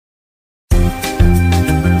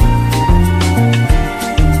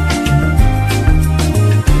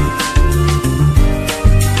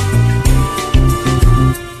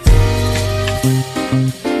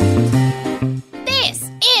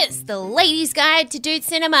Guide to Dude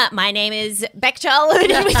Cinema. My name is Beck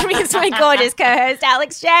Charlotte, and with me is my gorgeous co-host,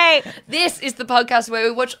 Alex J. This is the podcast where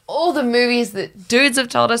we watch all the movies that dudes have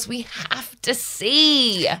told us we have to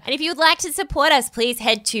see. And if you would like to support us, please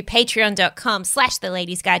head to patreon.com/The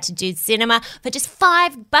Ladies Guide to Dude Cinema. For just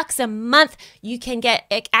 $5 a month, you can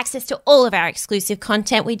get access to all of our exclusive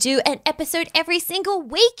content. We do an episode every single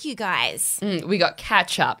week, you guys. We got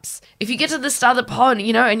catch-ups. If you get to the start of the pod,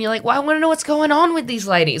 you know, and you're like, well, I want to know what's going on with these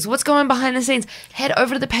ladies. What's going on behind the scenes? Head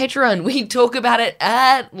over to the Patreon. We talk about it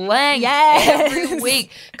at length every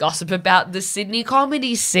week. Gossip about the Sydney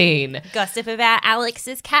comedy scene. Gossip about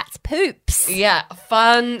Alex's cat's poops. Yeah,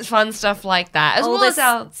 fun stuff like that. As all well as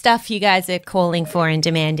our stuff you guys are calling for and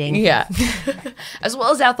demanding. Yeah. As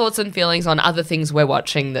well as our thoughts and feelings on other things we're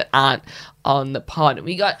watching that aren't on the pod.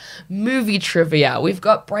 We got movie trivia. We've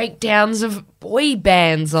got breakdowns of boy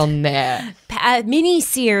bands on there.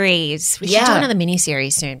 Mini-series. We should do another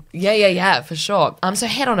mini-series soon. Yeah, for sure. So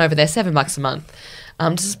head on over there, $7 a month,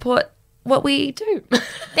 to support what we do.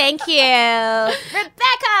 Thank you. Rebecca!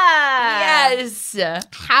 Yes.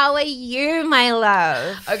 How are you, my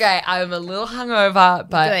love? Okay, I'm a little hungover,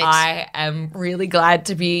 but Good. I am really glad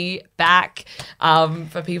to be back.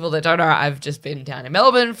 For people that don't know, I've just been down in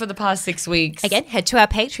Melbourne for the past 6 weeks. Again, head to our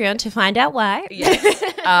Patreon to find out why. Yes.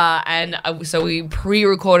 So we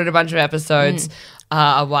pre-recorded a bunch of episodes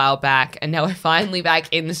a while back, and now we're finally back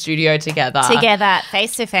in the studio together.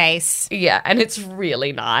 Face to face. Yeah, and it's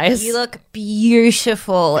really nice. You look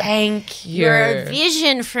beautiful. Thank you. You're a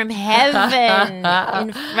vision from heaven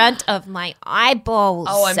in front of my eyeballs.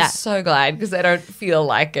 Oh, I'm so glad, because I don't feel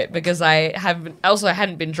like it, because I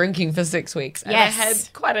hadn't been drinking for 6 weeks, and Yes. I had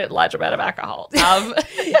quite a large amount of alcohol. We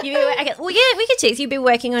could tease. You've been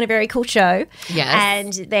working on a very cool show. Yes.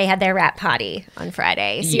 And they had their wrap party on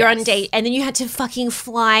Friday. So you're on date, and then you had to fucking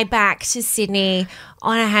fly back to Sydney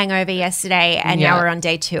on a hangover yesterday, and now we're on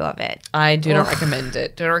day 2 of it. I do not recommend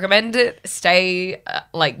it. Do not recommend it. Stay,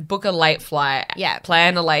 book a late flight. Yeah.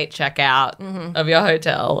 Plan a late checkout of your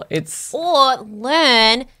hotel. Or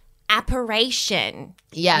learn apparition.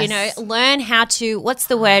 Yes. You know, learn how to, what's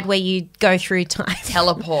the word where you go through time?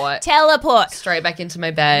 Teleport. Straight back into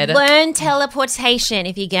my bed. Learn teleportation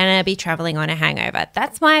if you're going to be traveling on a hangover.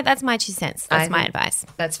 That's my 2 cents. That's my advice.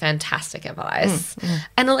 That's fantastic advice.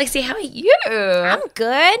 And Alexi, how are you? I'm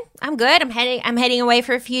good. I'm heading away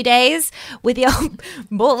for a few days with the old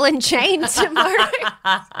ball and chain tomorrow.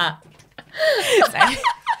 I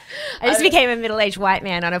just became a middle-aged white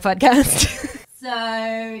man on a podcast. So,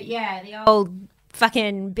 yeah, the old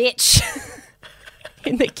fucking bitch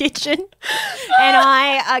in the kitchen and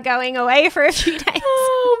I are going away for a few days.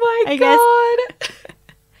 Oh, my God.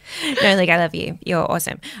 No, I love you. You're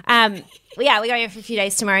awesome. We're going for a few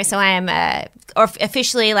days tomorrow, so I am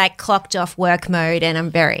officially clocked off work mode, and I'm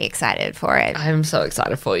very excited for it. I'm so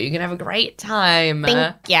excited for you. You're going to have a great time.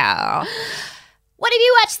 Thank you. What have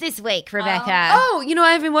you watched this week, Rebecca? I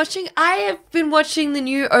have been watching the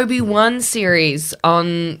new Obi-Wan series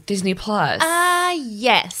on Disney Plus.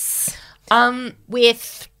 Yes.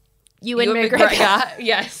 With Ewan McGregor.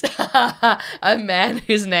 Yes. A man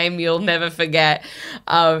whose name you'll never forget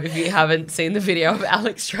if you haven't seen the video of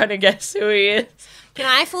Alex trying to guess who he is. Can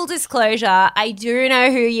I full disclosure? I do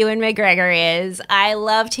know who Ewan McGregor is. I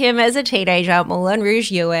loved him as a teenager. Moulin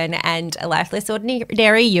Rouge Ewan and A Lifeless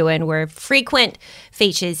Ordinary Ewan were frequent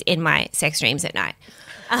features in my sex dreams at night.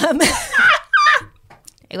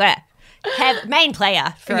 Main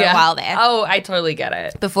player for a while there. Oh, I totally get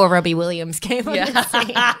it. Before Robbie Williams came on the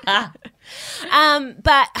scene.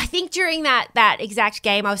 But I think during that exact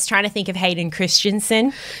game, I was trying to think of Hayden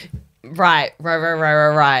Christensen. Right.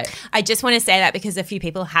 I just want to say that because a few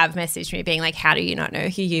people have messaged me being like, how do you not know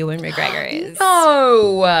who Ewan McGregor is?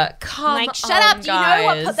 No, come on, shut up. Do you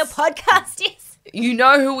know what the podcast is? You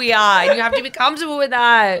know who we are, and you have to be comfortable with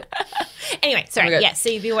that. Anyway, sorry. Yes, so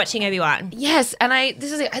you've been watching Obi-Wan. Yes, and I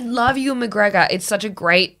love Ewan McGregor. It's such a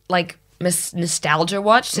great, nostalgia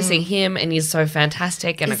watch to see him, and he's so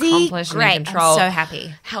fantastic and accomplished and in control. I'm so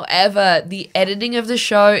happy. However, the editing of the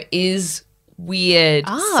show is weird.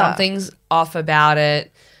 Something's off about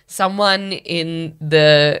it. Someone in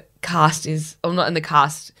the cast not in the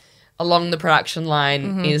cast, along the production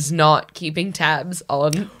line is not keeping tabs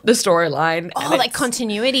on the storyline. Oh,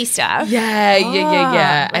 continuity stuff?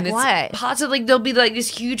 Yeah. And it's what? parts of there'll be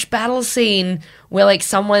this huge battle scene where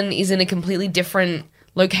someone is in a completely different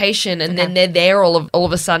location and then they're there all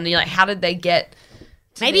of a sudden. And you're like, how did they get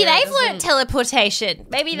Maybe me, they've it learned teleportation.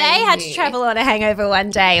 Maybe they had to travel on a hangover one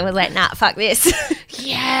day and was like, nah, fuck this.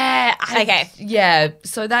 Yeah. Okay. Yeah.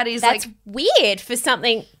 So that's That's weird for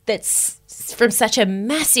something that's from such a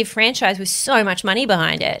massive franchise with so much money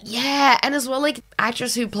behind it. Yeah, and as well, like,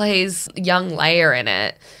 actress who plays young Leia in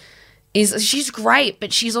it she's great,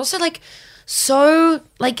 but she's also, like, so,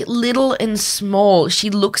 like, little and small. She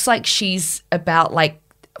looks like she's about, like,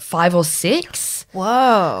 5 or 6.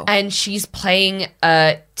 Whoa. And she's playing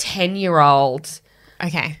a 10-year-old.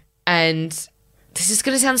 Okay. And this is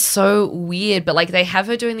going to sound so weird, but, like, they have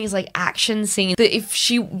her doing these, like, action scenes that if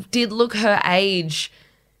she did look her age,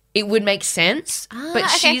 it would make sense.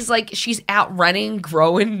 But okay. she's outrunning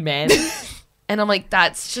grown men. And I'm like,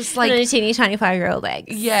 that's just like... And a teeny tiny 5-year-old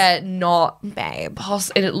legs. Yeah, not... Babe.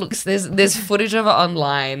 And it looks... There's footage of it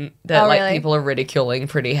online that really? people are ridiculing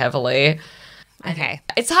pretty heavily. Okay.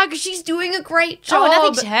 It's hard because she's doing a great job. Oh,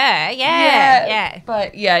 nothing to her. Yeah.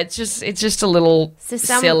 But yeah, it's just a little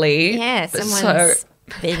silly. Yeah, But someone's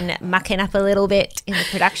been mucking up a little bit in the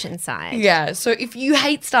production side. Yeah, so if you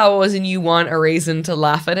hate Star Wars and you want a reason to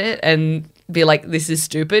laugh at it and be like, this is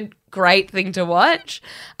stupid, great thing to watch.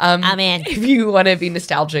 I'm in. If you want to be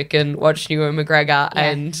nostalgic and watch Ewan McGregor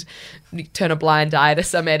and turn a blind eye to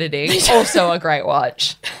some editing, also a great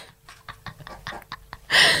watch.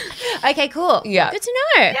 Okay, cool. Yeah. Good to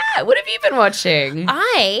know. Yeah, what have you been watching?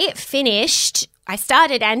 I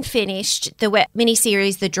started and finished the web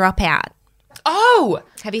miniseries The Dropout. Oh!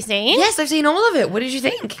 Have you seen? Yes, I've seen all of it. What did you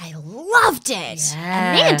think? I loved it.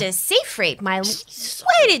 Yeah. Amanda Seyfried, where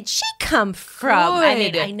did she come from? I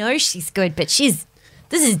mean, Good. I know she's good, but this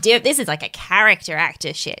is like a character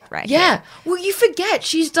actor shit, right? Yeah. Well, you forget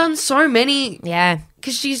she's done so many... Yeah.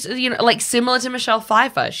 Because she's, like similar to Michelle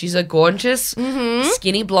Pfeiffer. She's a gorgeous,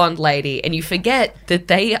 skinny blonde lady, and you forget that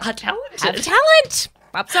they are talented. Have talent.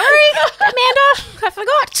 I'm sorry, Amanda. I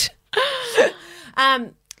forgot.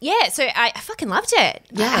 Yeah, so I fucking loved it.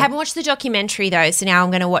 Yeah. I haven't watched the documentary though, so now I'm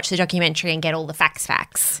going to watch the documentary and get all the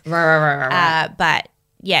facts. Right. But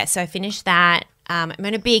yeah, so I finished that. I'm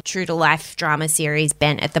in a big true to life drama series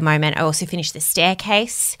bent at the moment. I also finished The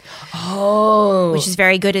Staircase, which is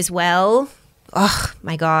very good as well. Oh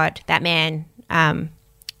my God, that man.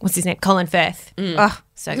 What's his name? Colin Firth. Oh,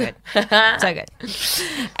 so good. So good.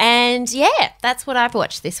 And yeah, that's what I've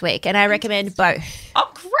watched this week. And I recommend both. Oh,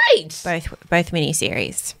 great. Both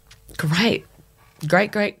miniseries. Great.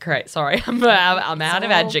 Sorry, I'm out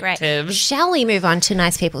of adjectives. Great. Shall we move on to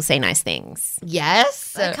Nice People Say Nice Things?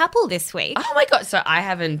 Yes. A couple this week. Oh my God. So I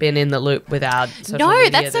haven't been in the loop with our social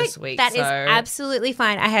media this week. That is absolutely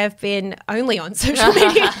fine. I have been only on social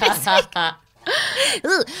media this week.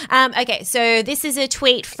 Okay, so this is a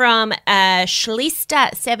tweet from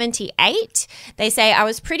Schliester78. They say, I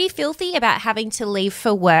was pretty filthy about having to leave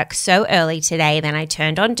for work so early today. Then I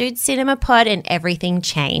turned on Dude Cinema Pod and everything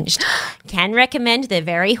changed. Can recommend the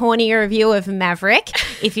very horny review of Maverick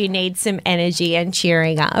if you need some energy and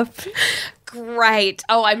cheering up. Great.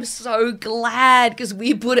 Oh, I'm so glad because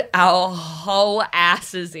we put our whole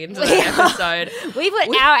asses into that episode. We put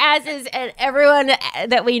our asses and everyone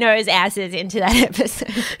that we know's asses into that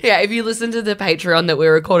episode. Yeah, if you listen to the Patreon that we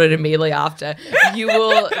recorded immediately after, you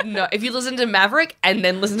will know. If you listen to Maverick and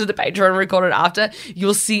then listen to the Patreon recorded after,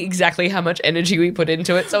 you'll see exactly how much energy we put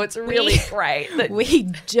into it. So it's really great. We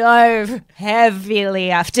dove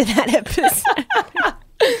heavily after that episode.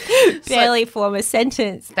 Barely form a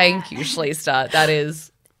sentence. Thank you, Schliester. That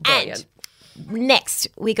is brilliant. And next,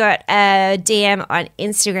 we got a DM on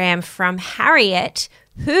Instagram from Harriet,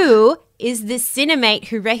 who is the cinemate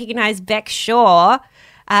who recognized Beck Shaw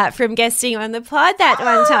from guesting on the pod that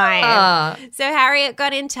one time. So Harriet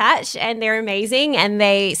got in touch and they're amazing, and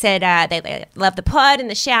they said they love the pod and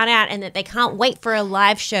the shout out and that they can't wait for a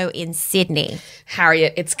live show in Sydney.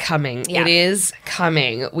 Harriet, it's coming. Yeah. It is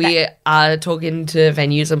coming. We are talking to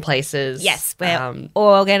venues and places. Yes, we're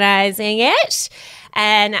organising it.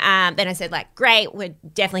 And then I said, like, great, we're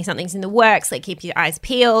definitely something's in the works. Like, keep your eyes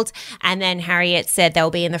peeled. And then Harriet said they'll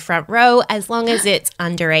be in the front row as long as it's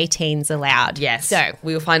under 18s allowed. Yes. So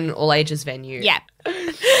we will find an all ages venue. yeah.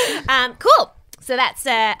 Cool. So that's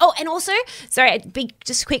and also, sorry,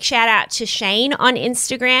 just a quick shout out to Shane on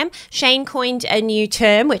Instagram. Shane coined a new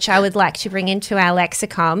term which I would like to bring into our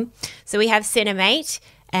lexicon. So we have Cinemate,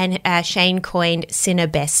 and Shane coined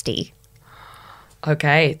Cinebestie.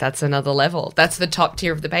 Okay, that's another level. That's the top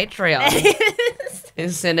tier of the Patreon.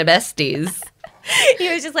 Is Cinebesties. He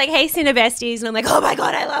was just like, hey, Cinebesties. And I'm like, oh my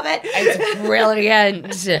God, I love it. It's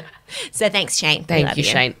brilliant. So thanks, Shane. Thank you,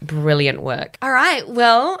 Shane. Brilliant work. All right,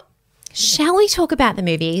 well, shall we talk about the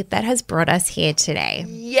movie that has brought us here today?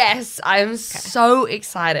 yes, I'm so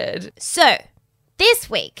excited. So,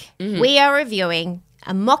 This week, we are reviewing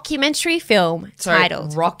a mockumentary film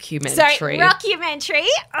titled... Rockumentary. Rockumentary.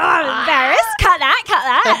 Oh, I'm embarrassed. Cut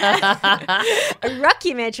that. A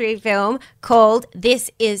rockumentary film called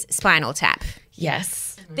This Is Spinal Tap.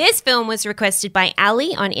 Yes. This film was requested by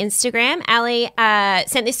Ali on Instagram. Ali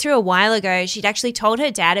sent this through a while ago. She'd actually told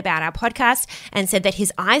her dad about our podcast and said that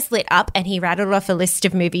his eyes lit up and he rattled off a list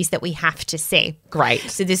of movies that we have to see. Great.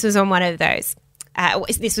 So this was on one of those.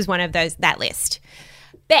 This was one of those, that list.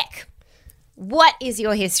 Beck, what is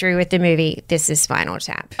your history with the movie This Is Spinal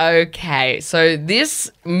Tap? Okay, so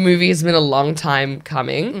this movie has been a long time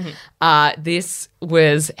coming. This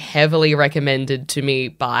was heavily recommended to me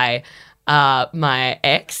by my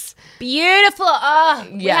ex. Beautiful. Oh,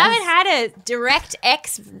 we Yes. haven't had a direct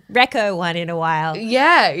ex-reco one in a while.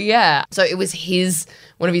 Yeah. So it was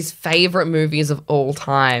one of his favorite movies of all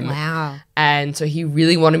time. Wow. And so he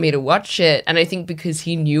really wanted me to watch it. And I think because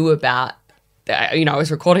he knew about, I was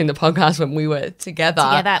recording the podcast when we were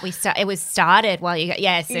together. It was started while you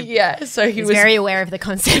got, so Yeah, so he was very aware of the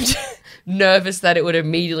concept. nervous that it would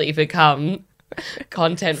immediately become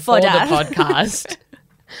content for the podcast.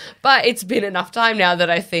 But it's been enough time now that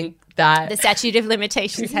I think that... The statute of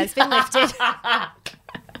limitations has been lifted.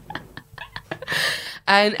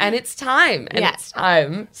 and it's time. It's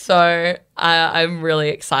time. So I'm really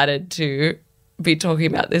excited to be talking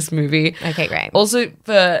about this movie. Okay, great. Also,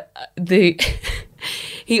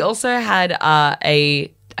 he also had I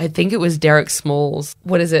think it was Derek Small's,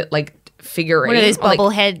 what is it, like figurine? One of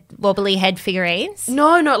those wobbly head figurines?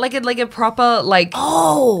 No, not like a proper, like...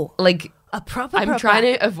 Oh! Like... A proper. I'm trying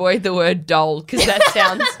to avoid the word doll because that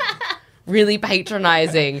sounds really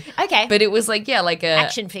patronizing. Okay. But it was like a...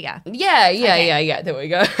 Action figure. Yeah. There we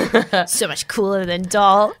go. So much cooler than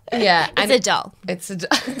doll. Yeah. It's a doll. It's a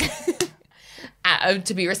doll.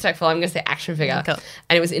 To be respectful, I'm going to say action figure. Cool.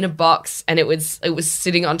 And it was in a box and it was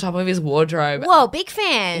sitting on top of his wardrobe. Whoa, big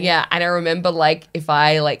fan. Yeah. And I remember if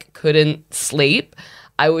I couldn't sleep,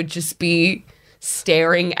 I would just be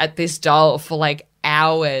staring at this doll for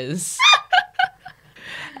hours.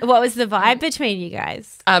 What was the vibe between you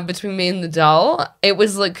guys? Between me and the doll, it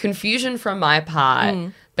was confusion from my part,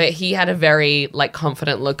 but he had a very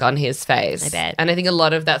confident look on his face. I bet. And I think a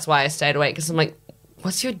lot of that's why I stayed awake because I'm like,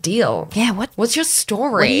 what's your deal? Yeah, what's your story?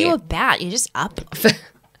 What are you about? You're just up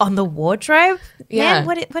on the wardrobe? Yeah.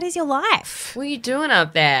 Man, what is your life? What are you doing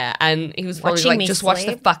up there? And he was probably Watching me just watch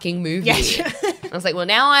the sleep? fucking movie. Yeah. I was like, well,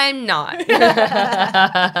 now I'm not.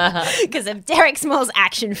 Because of Derek Small's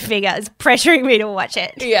action figure is pressuring me to watch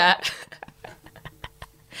it. Yeah.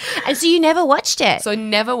 And so you never watched it. So I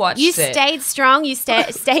never watched it. You stayed strong. You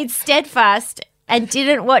stayed steadfast and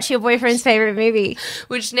didn't watch your boyfriend's favorite movie.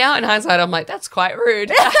 Which now in hindsight, I'm like, that's quite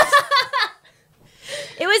rude.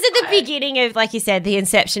 It was at the beginning of, like you said, the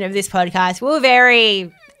inception of this podcast. We were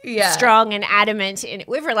very strong and adamant in it.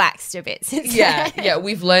 We've relaxed a bit since then. Yeah.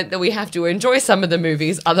 We've learnt that we have to enjoy some of the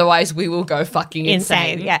movies, otherwise we will go fucking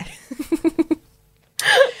insane. Yeah.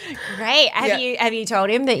 Great. Have you told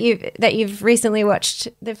him that you've recently watched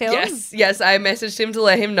the film? Yes. I messaged him to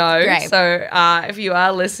let him know. Great. So if you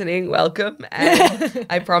are listening, welcome. And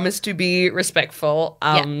I promise to be respectful.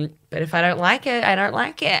 But if I don't like it, I don't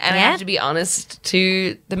like it. And I have to be honest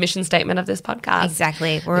to the mission statement of this podcast.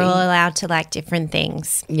 Exactly. We're all allowed to like different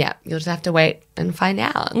things. Yeah. You'll just have to wait and find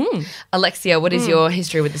out. Alexia, what is your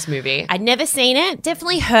history with this movie? I'd never seen it.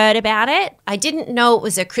 Definitely heard about it. I didn't know it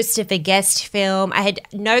was a Christopher Guest film. I had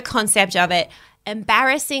no concept of it.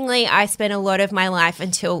 Embarrassingly, I spent a lot of my life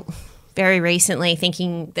until very recently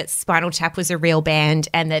thinking that Spinal Tap was a real band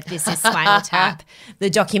and that This Is Spinal Tap, the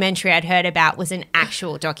documentary I'd heard about, was an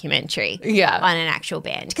actual documentary on an actual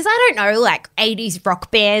band. Because I don't know, 80s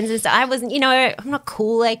rock bands and stuff. I wasn't, I'm not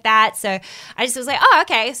cool like that. So I just was like, oh,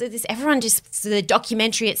 okay. So the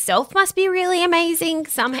documentary itself must be really amazing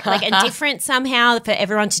somehow, and different somehow for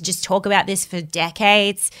everyone to just talk about this for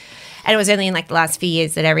decades. And it was only in the last few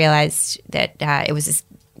years that I realized that it was this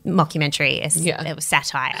mockumentary. It was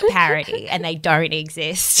satire, parody, and they don't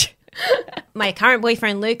exist. My current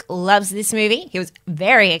boyfriend Luke loves this movie. He was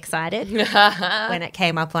very excited when it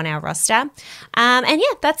came up on our roster.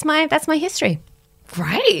 That's my history.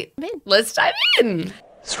 Great. Let's dive in.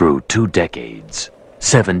 Through 2 decades,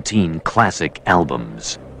 17 classic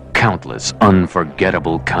albums, countless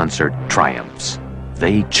unforgettable concert triumphs,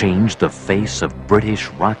 they changed the face of British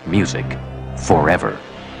rock music forever.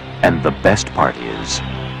 And the best part is,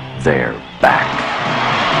 they're back.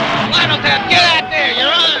 Spinal Tap, get out there,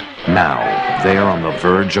 you're on! Now, they're on the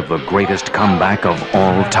verge of the greatest comeback of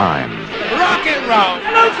all time. Rock and roll!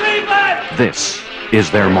 Hello, Cleveland! This is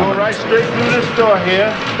their Go moment. right straight through this door here,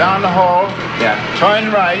 down the hall. Yeah.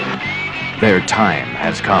 Turn right. Their time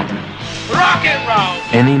has come. Rock and roll.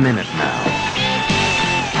 Any minute now.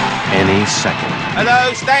 Any second.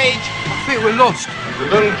 Hello, stage. I think we're lost. A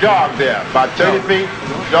little jog there, about 30 feet,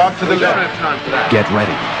 jog to the left. Get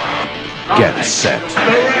ready. Get set.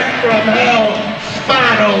 From hell,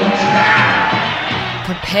 Spinal Tap.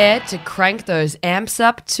 Prepare to crank those amps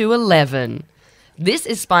up to 11. This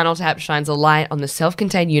is Spinal Tap shines a light on the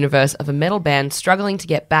self-contained universe of a metal band struggling to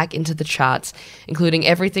get back into the charts, including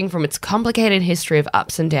everything from its complicated history of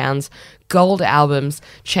ups and downs, gold albums,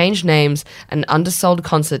 changed names, and undersold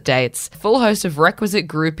concert dates, full host of requisite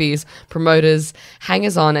groupies, promoters,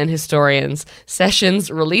 hangers-on and historians,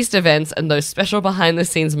 sessions, released events, and those special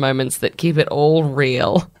behind-the-scenes moments that keep it all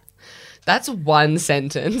real. That's one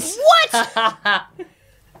sentence. What?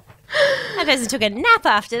 That person took a nap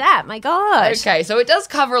after that. My God. Okay, so it does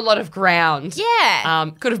cover a lot of ground. Yeah.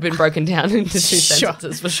 Could have been broken down into two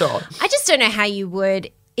sentences for sure. I just don't know how you would.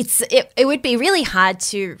 It would be really hard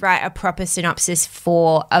to write a proper synopsis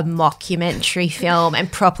for a mockumentary film and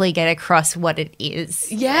properly get across what it is.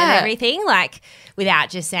 Yeah. And everything, like, without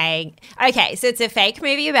just saying, okay, so it's a fake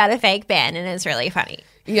movie about a fake band and it's really funny.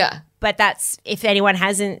 Yeah. But that's, if anyone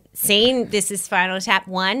hasn't seen This Is Spinal Tap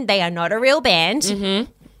 1, they are not a real band. Mm-hmm.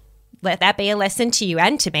 Let that be a lesson to you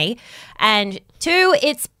and to me. And 2,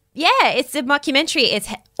 it's a mockumentary.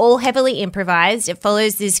 It's all heavily improvised. It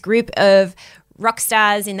follows this group of rock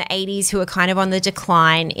stars in the 80s who are kind of on the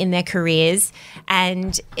decline in their careers,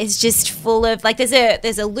 and it's just full of, like, there's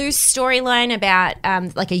a loose storyline about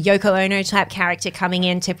like a Yoko Ono type character coming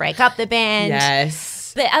in to break up the band. Yes.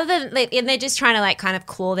 But other than, and they're just trying to, like, kind of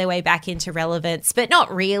claw their way back into relevance, but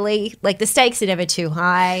not really. Like, the stakes are never too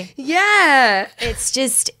high. Yeah. It's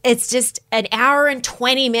just an hour and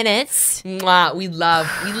 20 minutes Mwah, we love.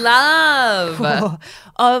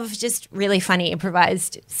 of just really funny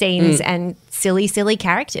improvised scenes and silly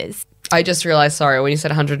characters. I just realized, sorry, when you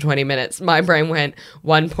said 120 minutes, my brain went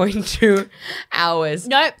 1.2 hours.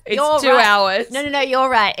 Nope, it's you're 2 right. hours. No, you're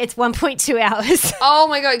right. It's 1.2 hours. Oh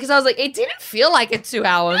my God, because I was like, it didn't feel like a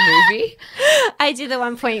 2-hour movie. I did the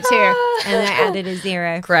 1.2 and then I added a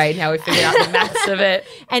 0. Great, now we figured out the maths of it.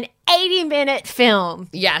 An 80-minute film.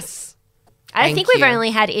 Yes. I think we've you. only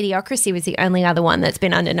had Idiocracy was the only other one that's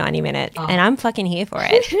been under 90 minutes, and I'm fucking here for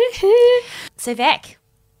it. So, Vec,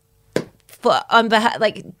 on behalf,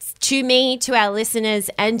 like, to me, to our listeners,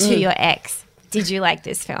 and to your ex, did you like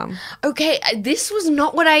this film? Okay, this was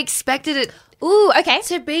not what I expected it Ooh, okay.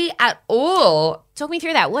 to be at all. Talk me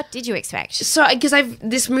through that. What did you expect? So, because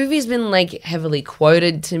this movie's been, like, heavily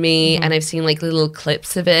quoted to me, and I've seen, like, little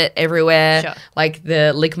clips of it everywhere. Sure. Like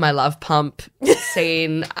the Lick My Love Pump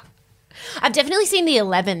scene. I've definitely seen the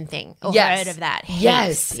 11 thing or heard of that.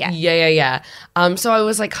 Yes. Yeah. Yeah. So I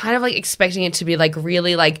was, like, kind of, like, expecting it to be, like,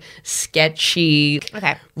 really, like, sketchy.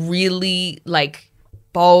 Okay. Really, like,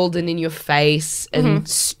 bold and in your face and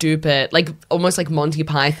stupid. Like, almost, like, Monty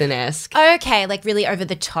Python-esque. Okay, like really over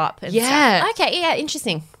the top. And Yeah. stuff. Okay, yeah,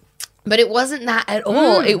 interesting. But it wasn't that at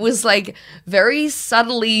all. It was, like, very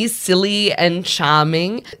subtly silly and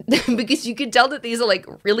charming because you could tell that these are, like,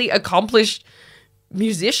 really accomplished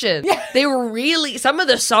musicians. Yeah. They were really, some of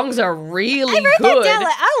the songs are really That good. down,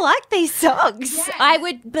 like, I like these songs. Yeah. I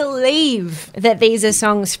would believe that these are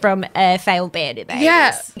songs from a failed band in the 80s.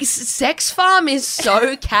 Yeah. Sex Farm is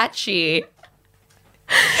so catchy.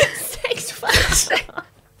 Sex Farm.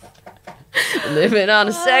 Living on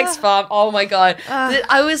a sex farm. Oh my God.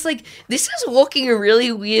 I was like, this is walking a really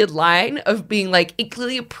weird line of being like, it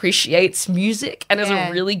clearly appreciates music and has a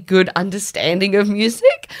really good understanding of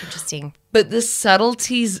music. Interesting. But the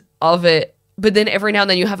subtleties of it, but then every now and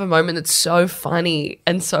then you have a moment that's so funny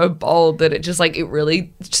and so bold that it just, like, it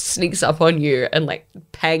really just sneaks up on you and, like,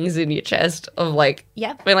 pangs in your chest of, like,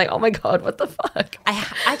 being like, oh my God, what the fuck?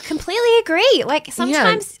 I completely agree. Like,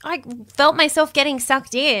 sometimes I felt myself getting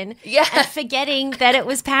sucked in and forgetting that it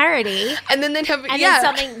was parody. And then then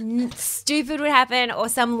something stupid would happen or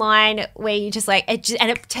some line where you just, like, and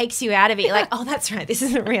it takes you out of it. You're like, oh, that's right, this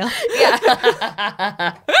isn't real.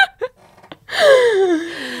 Yeah.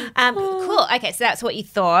 Cool. Okay, so that's what you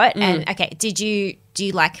thought. And okay, do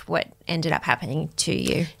you like what ended up happening to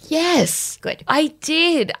you? Yes. Good. I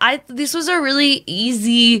did. This was a really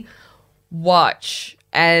easy watch.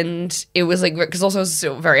 And it was like, because also I was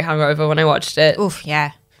still very hungover when I watched it. Oof,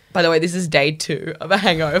 yeah. By the way, this is day 2 of a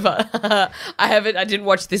hangover. I didn't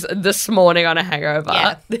watch this morning on a hangover.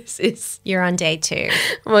 Yeah. You're on day 2.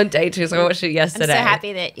 I'm on day 2, so I watched it yesterday. I'm so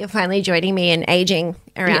happy that you're finally joining me in aging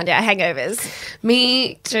around our hangovers.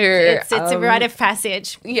 Me too. It's a rite of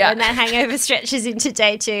passage. yeah. When that hangover stretches into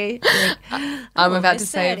day 2. Like, I'm about to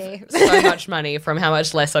save so much money from how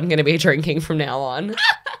much less I'm going to be drinking from now on.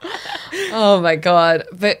 Oh my God.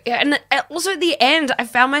 But and also at the end, I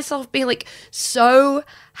found myself being like so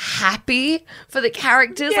happy for the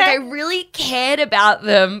characters. Like I really cared about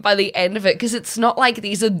them by the end of it, because it's not like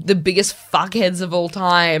these are the biggest fuckheads of all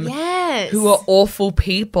time. Yes. Who are awful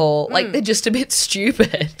people. Like they're just a bit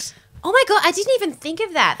stupid. Oh my God, I didn't even think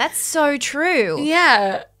of that. That's so true.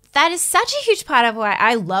 Yeah. That is such a huge part of why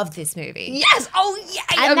I love this movie. Yes. Oh yeah.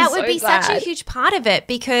 And that would be such a huge part of it,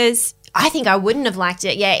 because I think I wouldn't have liked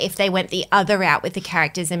it, if they went the other route with the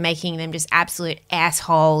characters and making them just absolute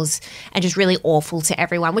assholes and just really awful to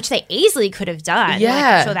everyone, which they easily could have done. Yeah. Like,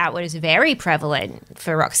 I'm sure that was very prevalent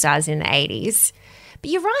for rock stars in the 80s.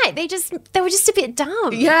 But you're right, they were just a bit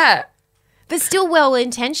dumb. Yeah. But still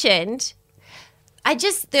well-intentioned.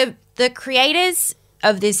 The creators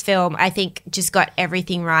of this film, I think, just got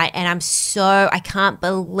everything right. And I can't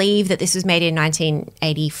believe that this was made in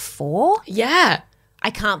 1984. Yeah. I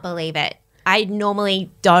can't believe it. I normally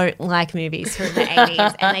don't like movies from the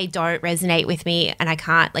 80s and they don't resonate with me, and I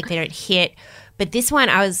can't, like, they don't hit. But this one,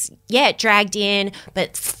 I was, dragged in,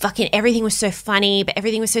 but fucking everything was so funny, but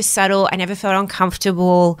everything was so subtle. I never felt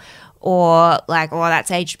uncomfortable or like, oh, that's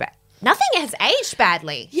aged bad. Nothing has aged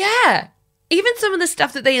badly. Yeah. Even some of the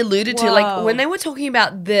stuff that they alluded to, like when they were talking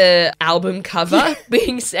about the album cover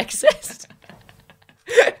being sexist.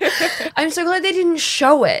 I'm so glad they didn't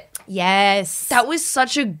show it. Yes. That was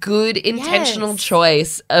such a good intentional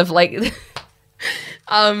choice of like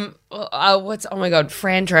oh my God,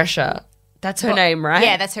 Fran Drescher. That's her name, right?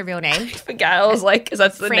 Yeah, that's her real name. I forgot. I was like, because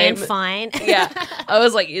that's the Fran name. Fine. Yeah. I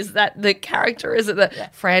was like, is that the character? Is it the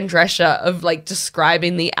Fran Drescher of like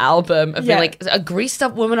describing the album of being like a greased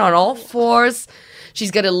up woman on all fours? She's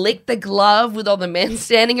going to lick the glove with all the men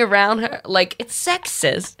standing around her. Like, it's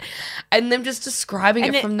sexist. And them just describing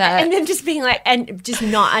it from that. And then just being like, and just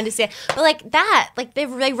not understand. But like that, like they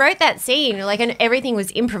wrote that scene, like, and everything was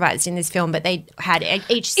improvised in this film, but they had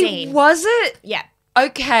each scene. Was it? Yeah.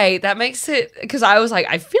 Okay, that makes it, because I was like,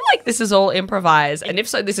 I feel like this is all improvised. And if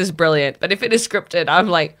so, this is brilliant. But if it is scripted, I'm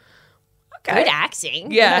like, okay. Good acting.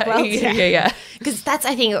 Yeah, Well yeah. Because that's,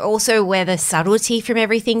 I think, also where the subtlety from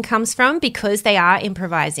everything comes from, because they are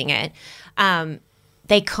improvising it.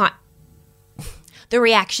 They can't. The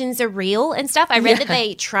reactions are real and stuff. I read that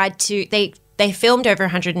they tried to. They filmed over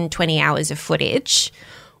 120 hours of footage.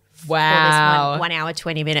 Wow. For this 1 hour,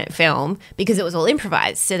 20-minute film, because it was all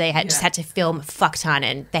improvised. So they just had to film a fuck ton,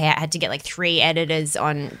 and they had to get like 3 editors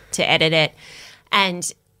on to edit it.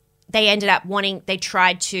 And they ended up they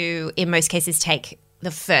tried to, in most cases, take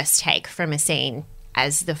the first take from a scene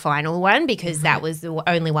as the final one, because that was the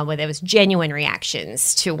only one where there was genuine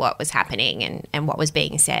reactions to what was happening and what was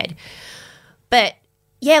being said. But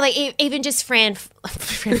yeah, like even just Fran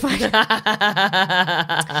just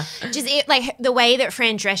like the way that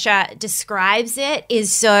Fran Drescher describes it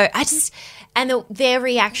is so, their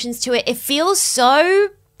reactions to it, it feels so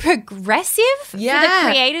progressive for the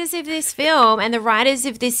creators of this film and the writers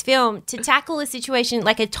of this film to tackle a situation,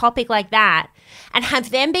 like a topic like that, and have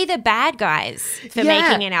them be the bad guys for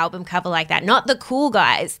making an album cover like that, not the cool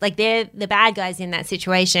guys. Like, they're the bad guys in that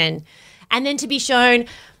situation. And then to be shown,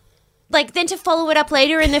 like, then to follow it up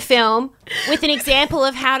later in the film with an example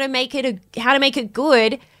of how to make it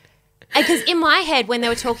good. Because in my head, when they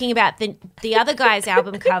were talking about the other guy's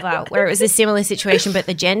album cover, where it was a similar situation but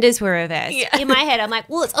the genders were reversed, in my head I'm like,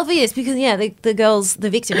 well, it's obvious because the girl's the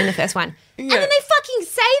victim in the first one, and then they fucking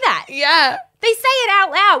say that. Yeah, they say it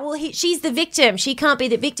out loud. Well, she's the victim. She can't be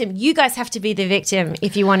the victim. You guys have to be the victim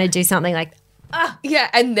if you want to do something like that. Yeah,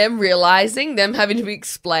 and them having to be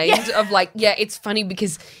explained of like, it's funny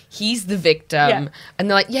because he's the victim, and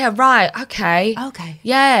they're like, yeah, right, okay,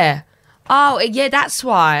 yeah. Oh, yeah, that's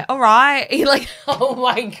why. All right. You're like, oh,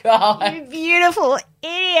 my God. You beautiful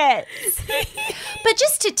idiots. But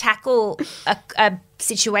just to tackle a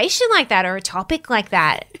situation like that or a topic like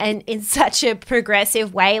that, and in such a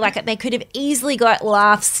progressive way, like they could have easily got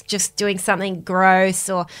laughs just doing something gross,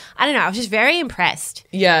 or I don't know. I was just very impressed.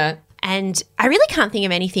 Yeah. And I really can't think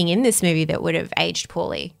of anything in this movie that would have aged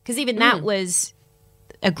poorly, because even that was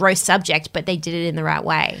a gross subject, but they did it in the right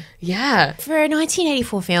way. Yeah. For a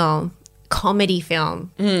 1984 film, comedy film,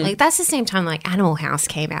 like that's the same time like Animal House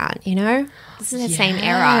came out, you know? This is the same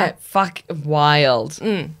era. Fuck, wild.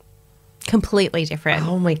 Completely different.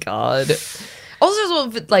 Oh my God. Also, as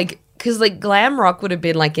well, like, because like glam rock would have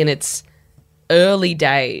been like in its early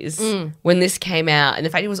days when this came out, and the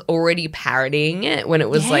fact he was already parodying it when it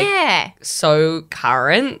was like so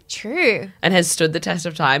current, true, and has stood the test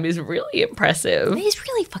of time is really impressive. He's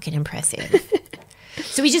really fucking impressive.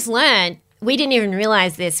 So we just learned, we didn't even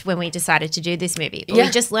realize this when we decided to do this movie, but we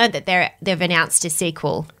just learned that they've announced a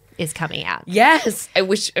sequel is coming out. Yes, I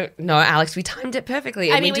wish. No, Alex, we timed it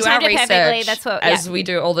perfectly. And we do our research perfectly. That's what, as we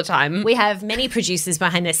do all the time. We have many producers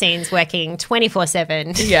behind the scenes working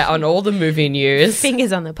 24/7. Yeah, on all the movie news.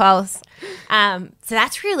 Fingers on the pulse. So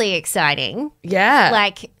that's really exciting. Yeah,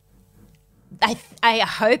 like I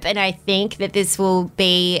hope and I think that this will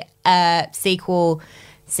be a sequel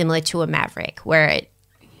similar to a Maverick, where it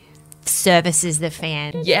services the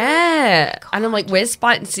fan. Yeah. God. And I'm like,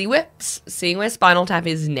 seeing where Spinal Tap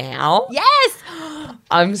is now. Yes.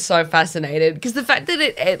 I'm so fascinated because the fact that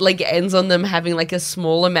it like ends on them having like a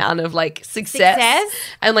small amount of like success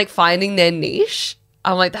and like finding their niche.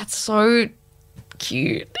 I'm like, that's so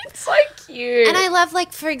cute. It's so cute. And I love,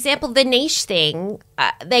 like, for example, the niche thing.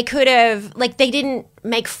 They could have, like, they didn't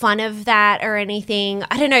make fun of that or anything.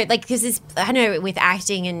 I don't know, like, because I know with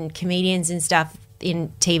acting and comedians and stuff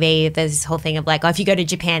in TV, there's this whole thing of like, oh, if you go to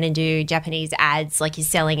Japan and do Japanese ads, like you're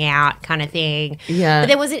selling out kind of thing. Yeah. But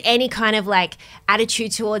there wasn't any kind of like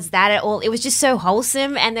attitude towards that at all. It was just so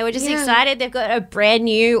wholesome and they were just excited. They've got a brand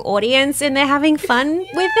new audience and they're having fun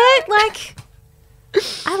with it. Like,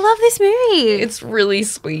 I love this movie. It's really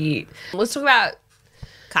sweet. Let's talk about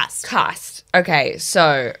cast. Okay,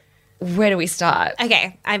 so where do we start?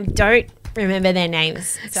 Okay, I don't remember their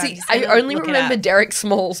names. So see, I only remember Derek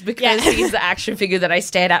Smalls because he's the action figure that I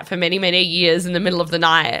stared at for many, many years in the middle of the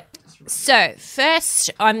night. So, first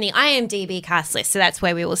on the IMDb cast list, so that's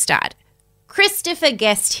where we will start. Christopher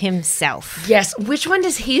Guest himself. Yes. Which one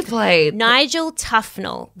does he play? Nigel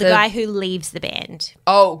Tufnell, the guy who leaves the band.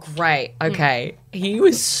 Oh, great. Okay. He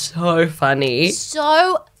was so funny.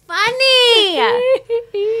 So funny.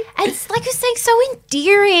 And it's like I was saying, so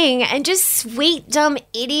endearing and just sweet, dumb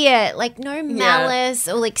idiot. Like no malice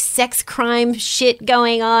or like sex crime shit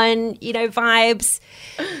going on, you know, vibes.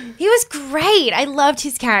 He was great. I loved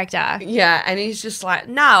his character. Yeah, and he's just like,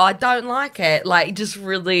 no, I don't like it. Like, just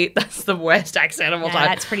really, that's the worst accent of all time.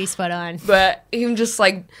 That's pretty spot on. But him just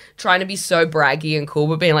like trying to be so braggy and cool,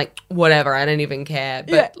 but being like, whatever, I don't even care.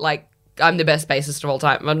 But like, I'm the best bassist of all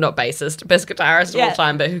time. I'm not bassist, best guitarist of all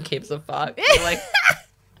time, but who gives a fuck? Like,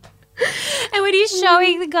 and when he's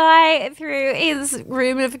showing the guy through his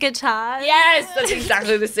room of guitars. Yes, that's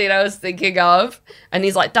exactly the scene I was thinking of. And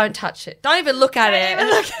he's like, don't touch it. Don't even look at it.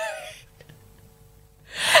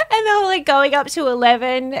 And they're like going up to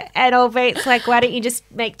 11 and old mate's like, why don't you just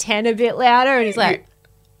make 10 a bit louder? And he's like,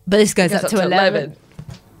 but this goes up to 11.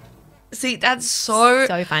 See, that's so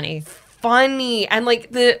funny. And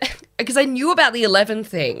like because I knew about the 11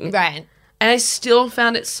 thing. Right. And I still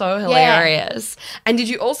found it so hilarious. Yeah. And did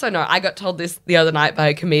you also know, I got told this the other night by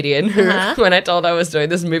a comedian who, when I told I was doing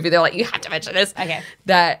this movie, they were like, you have to mention this. Okay.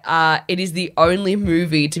 That it is the only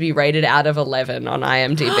movie to be rated out of 11 on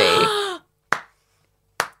IMDb.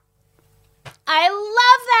 I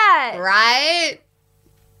love that. Right?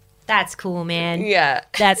 That's cool, man. Yeah.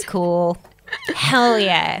 That's cool. Hell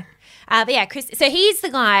yeah. But yeah, Chris, so he's the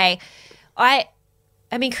guy,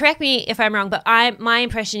 I mean, correct me if I'm wrong, but my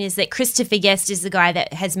impression is that Christopher Guest is the guy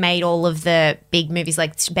that has made all of the big movies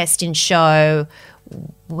like Best in Show,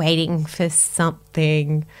 Waiting for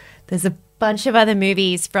Something. There's a bunch of other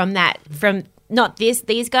movies from not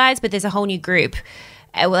these guys, but there's a whole new group.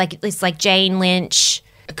 It's like Jane Lynch.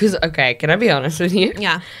 Because, okay, can I be honest with you?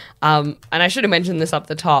 Yeah. And I should have mentioned this up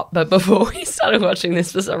the top, but before we started watching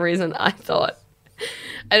this, for some reason, I thought,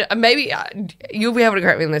 and maybe you'll be able to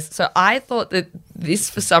correct me on this. So I thought that this,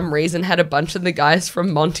 for some reason, had a bunch of the guys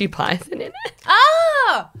from Monty Python in it.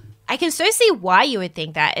 Oh! I can so see why you would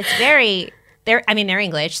think that. It's very... they're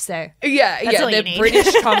English, so... Yeah, they're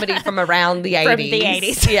British comedy from around the 80s. From the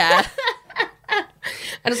 80s. Yeah.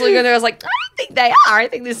 And so I was like, I don't think they are. I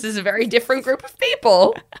think this is a very different group of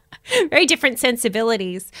people. Very different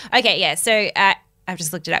sensibilities. Okay, yeah, so... I've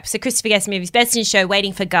just looked it up. So Christopher Guest movies, Best in Show,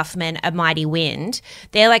 Waiting for Guffman, A Mighty Wind.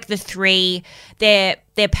 They're like the three, they're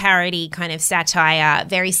parody kind of satire,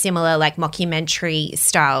 very similar like mockumentary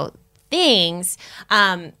style things.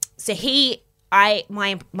 So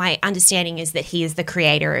my understanding is that he is the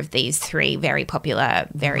creator of these three very popular,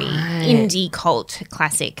 very indie cult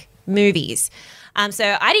classic movies.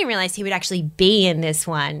 So I didn't realize he would actually be in this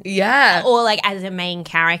one. Yeah. Or like as a main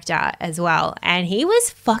character as well. And he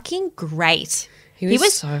was fucking great. He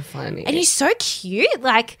was so funny. And he's so cute.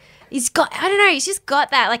 Like, he's got, I don't know, he's just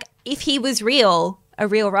got that. Like, if he was a real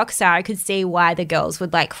rock star, I could see why the girls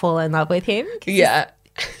would, like, fall in love with him. Yeah.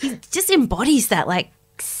 he just embodies that like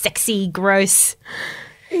sexy, gross,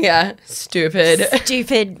 Yeah,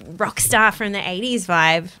 stupid rock star from the 80s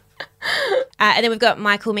vibe. And then we've got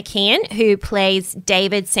Michael McKean, who plays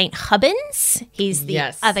David St. Hubbins. He's the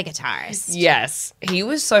other guitarist. Yes, he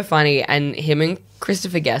was so funny, and him and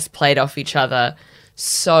Christopher Guest played off each other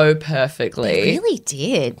so perfectly. They really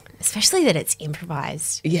did, especially that it's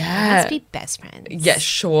improvised. Yeah. They must be best friends. Yeah,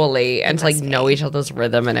 surely. And to like must know be. each other's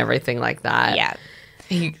rhythm and everything like that. Yeah.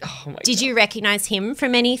 Oh my Did you recognize him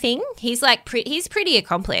from anything? He's like he's pretty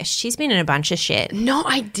accomplished. He's been in a bunch of shit. No,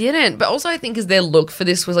 I didn't. But also I think because their look for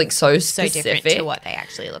this was like so So specific. different to what they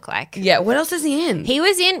actually look like. Yeah, what else is he in? He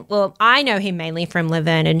was in, well, I know him mainly from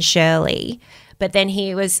Laverne and Shirley, but then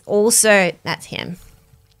he was also, that's him.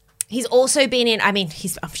 He's also been in, I mean,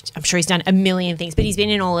 I'm sure he's done a million things, but he's been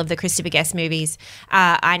in all of the Christopher Guest movies.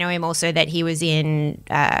 I know him also that he was in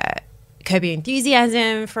Curb Your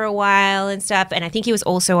Enthusiasm for a while and stuff, and I think he was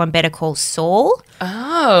also on Better Call Saul.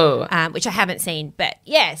 Oh. Which I haven't seen, but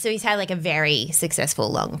yeah, so he's had like a very successful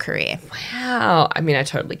long career. Wow. I mean, I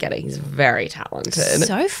totally get it. He's very talented.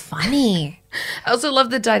 So funny. I also love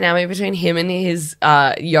the dynamic between him and his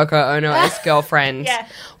Yoko Ono ex-girlfriend. Yeah.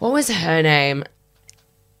 What was her name?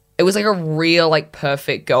 It was like a real, like,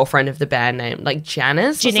 perfect girlfriend of the band name. Like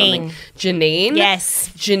Janice? Or Janine. something. Janine? Yes.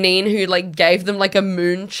 Janine, who, like, gave them, like, a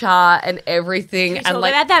moon chart and everything. And, Talk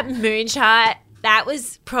like, about that moon chart. That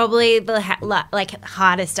was probably the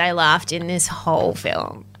hardest I laughed in this whole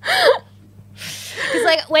film. Because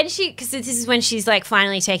like because this is when she's like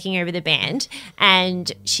finally taking over the band,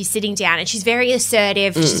 and she's sitting down and she's very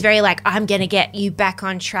assertive. She's very like, I'm gonna get you back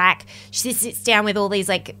on track. She sits down with all these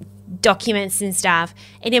like documents and stuff,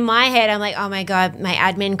 and in my head I'm like, oh my god, my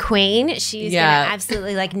admin queen, she's gonna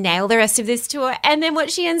absolutely like nail the rest of this tour. And then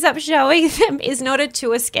what she ends up showing them is not a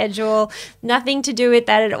tour schedule, nothing to do with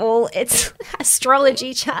that at all. It's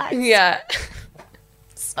astrology charts. yeah.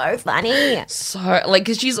 So funny. So, like,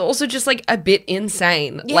 because she's also just, like, a bit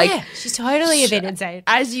insane. Yeah, Like, she's totally a bit insane.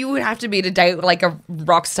 as you would have to be to date, like, a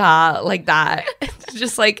rock star like that.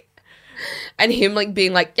 Just, like, and him, like,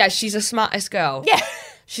 being like, yeah, she's the smartest girl. Yeah.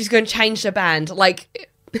 She's going to change the band. Like,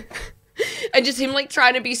 and just him, like,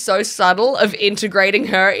 trying to be so subtle of integrating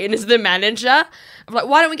her in as the manager. I'm like,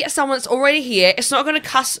 why don't we get someone that's already here? It's not going to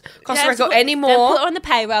cost a record anymore. Don't put her on the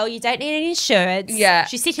payroll. You don't need any insurance. Yeah.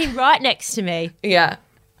 She's sitting right next to me. Yeah.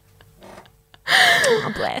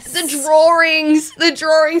 Oh, bless. The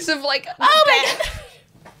drawings of, like, oh my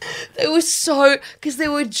god. They were so, because they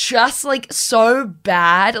were just, like, so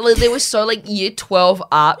bad. Like, they were so, like, year 12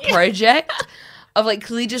 art project of, like,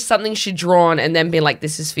 clearly just something she'd drawn and then being like,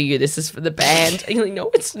 this is for you, this is for the band. And you're like,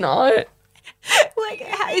 no, it's not. Like,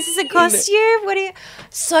 is this a costume? What are you?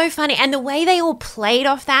 So funny. And the way they all played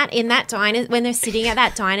off that in that diner, when they're sitting at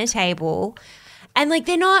that diner table, and, like,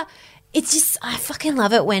 they're not, it's just, I fucking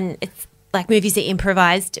love it when it's, like, movies are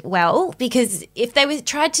improvised well, because if they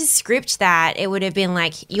tried to script that, it would have been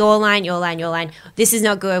like, your line, this is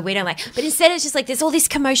not good, we don't like. But instead it's just like there's all this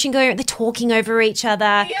commotion going on, they're talking over each other.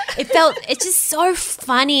 Yeah. It's just so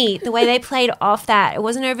funny the way they played off that. It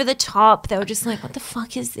wasn't over the top. They were just like, what the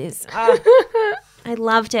fuck is this? Oh, I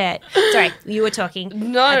loved it. Sorry, you were talking.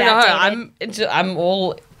 No, David. I'm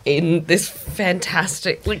all in this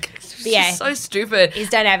fantastic, like, Yeah. so stupid. His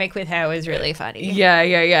dynamic with her was really funny.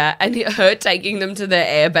 Yeah. And her taking them to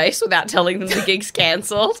their airbase without telling them the gig's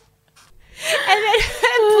cancelled. And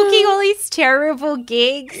then booking all these terrible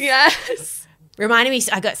gigs. Yes. Reminded me,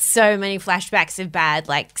 I got so many flashbacks of bad,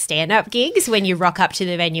 like, stand-up gigs when you rock up to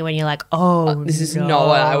the venue and you're like, This is not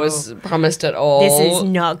what I was promised at all. This is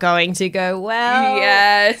not going to go well.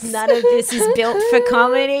 Yes. None of this is built for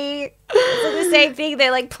comedy. It's the same thing.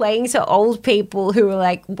 They're, like, playing to old people who are,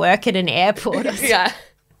 like, work at an airport. Or Yeah.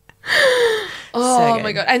 Oh,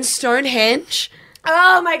 my God. And Stonehenge.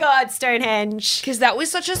 Oh, my God, Stonehenge. Because that was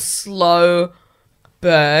such a slow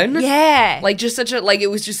burn. Yeah. Like, just such a, like, it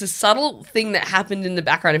was just a subtle thing that happened in the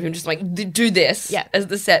background of him just like, do this as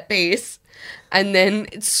the set piece. And then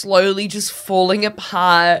it's slowly just falling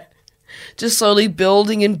apart. Just slowly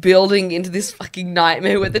building and building into this fucking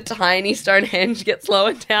nightmare where the tiny Stonehenge gets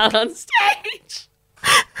lowered down on stage.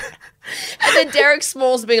 And then Derek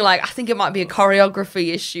Smalls being like, I think it might be a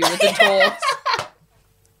choreography issue with the doors.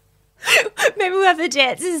 Maybe we'll have the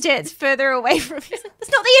dancers dance further away from him.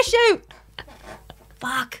 That's not the issue.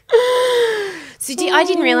 Fuck. So I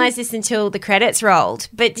didn't realize this until the credits rolled,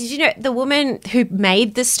 but did you know the woman who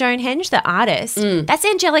made the Stonehenge, the artist, that's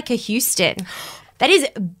Angelica Houston. That is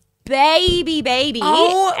baby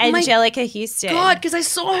Angelica Houston. God, because I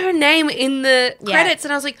saw her name in the credits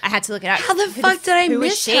and I was like, I had to look it up. How the fuck did I who was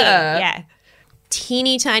miss she? her? Yeah.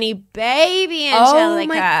 teeny tiny baby Angelica. Oh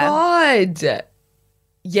my God.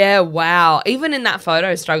 Yeah, wow. Even in that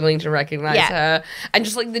photo, struggling to recognize her. And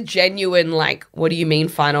just like the genuine, like, what do you mean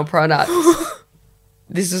final product?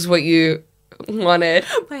 This is what you wanted.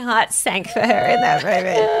 My heart sank for her in that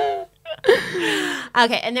moment.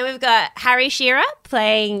 Okay, and then we've got Harry Shearer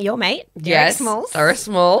playing your mate, Derek Smalls. Derek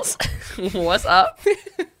Smalls. What's up?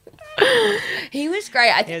 He was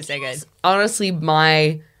great. I think he was so good. Honestly,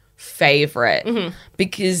 my favorite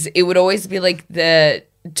because it would always be like the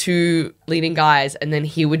two leading guys and then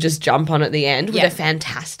he would just jump on at the end with a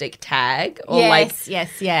fantastic tag or yes.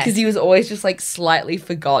 Because he was always just like slightly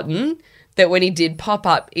forgotten. That when he did pop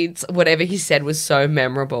up, it's whatever he said was so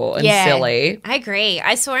memorable and silly. I agree.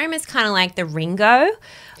 I saw him as kind of like the Ringo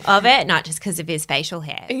of it, not just because of his facial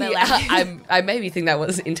hair. But I maybe think that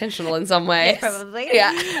was intentional in some ways. Yeah, probably.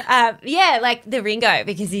 Yeah. Like the Ringo,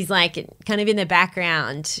 because he's like kind of in the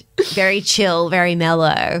background, very chill, very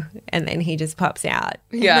mellow, and then he just pops out.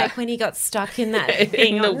 Yeah. And like when he got stuck in that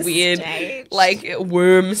thing in the on the weird stage. like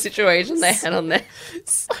worm situation they had on there.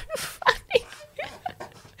 So funny.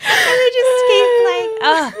 And they just keep playing.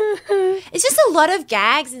 Oh. It's just a lot of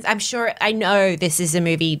gags. I'm sure, I know this is a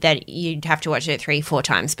movie that you'd have to watch it 3-4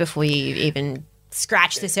 times before you even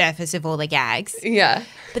scratch the surface of all the gags. Yeah.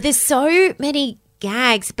 But there's so many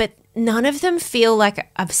gags, but none of them feel like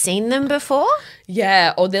I've seen them before.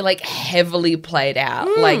 Yeah, or they're like heavily played out.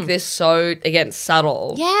 Like they're so, again,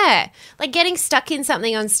 subtle. Yeah. Like getting stuck in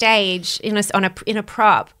something on stage in a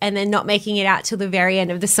prop and then not making it out till the very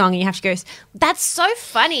end of the song and you have to go, that's so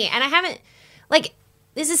funny. And I haven't, like,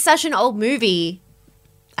 this is such an old movie.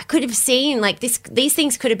 I could have seen, like, these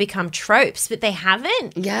things could have become tropes, but they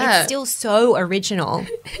haven't. Yeah. It's still so original.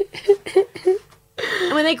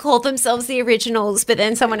 And when they called themselves the originals, but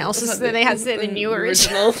then someone else was, they had to say the new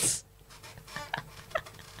originals.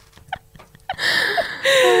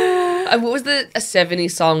 What was a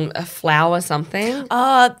 70s song? A Flower something?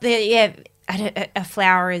 Oh, A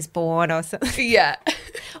Flower is Born or something. Yeah.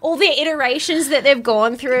 All the iterations that they've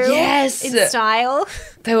gone through in style.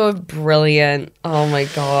 They were brilliant. Oh, my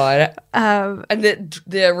God. And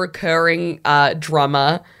the recurring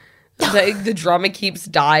drummer. The drummer keeps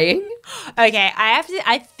dying. Okay,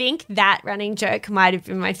 I think that running joke might have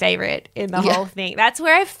been my favorite in the whole thing. That's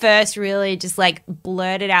where I first really just like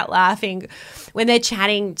blurted out laughing when they're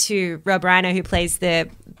chatting to Rob Reiner, who plays the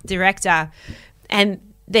director, and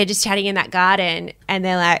they're just chatting in that garden and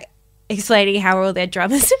they're like explaining how all their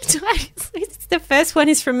drummers have died. The first one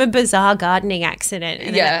is from a bizarre gardening accident.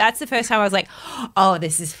 And that's the first time I was like, oh,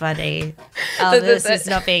 this is funny. Oh, this is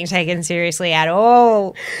not being taken seriously at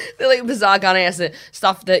all. The like bizarre gardening accident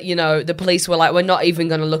stuff that, you know, the police were like, we're not even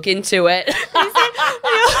going to look into it.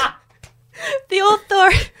 The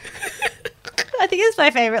author, I think it's my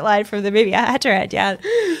favourite line from the movie. I had to write it down.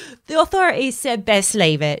 The authorities said best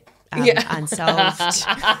leave it unsolved.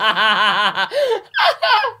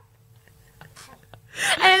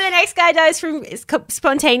 And then the next guy dies from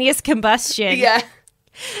spontaneous combustion. Yeah.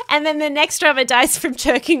 And then the next drummer dies from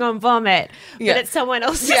choking on vomit. But it's someone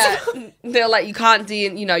else's. Yeah. They're like, you can't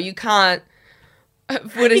you can't.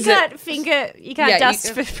 What is you can't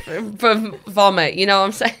dust for vomit. You know what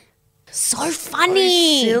I'm saying? So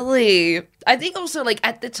funny. So silly. I think also, like,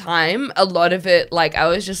 at the time, a lot of it, like, I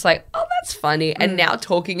was just like, oh, that's funny. And now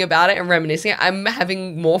talking about it and reminiscing, I'm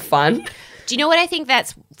having more fun. Do you know what I think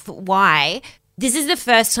that's why? This is the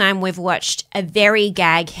first time we've watched a very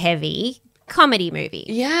gag-heavy comedy movie.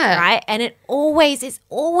 Yeah. Right? And it's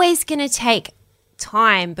always going to take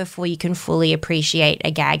time before you can fully appreciate a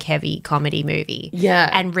gag-heavy comedy movie. Yeah.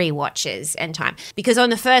 And rewatches and time. Because on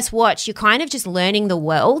the first watch, you're kind of just learning the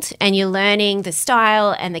world and you're learning the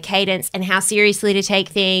style and the cadence and how seriously to take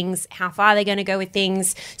things, how far they're going to go with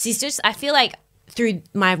things. So it's just, I feel like through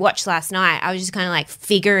my watch last night, I was just kind of like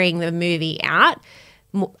figuring the movie out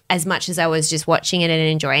as much as I was just watching it and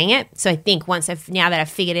enjoying it. So I think now that I've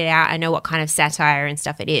figured it out, I know what kind of satire and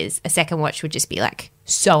stuff it is, a second watch would just be like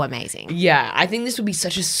so amazing. Yeah, I think this would be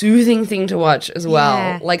such a soothing thing to watch as well.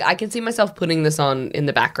 Yeah. Like, I can see myself putting this on in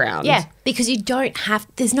the background. Yeah, because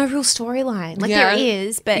there's no real storyline. Like there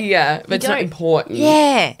is, but yeah, but it's not important.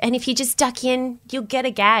 Yeah, and if you just duck in, you'll get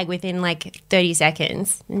a gag within like 30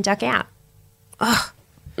 seconds and duck out. Oh,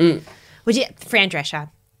 Fran Drescher.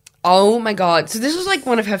 Oh my God. So this was like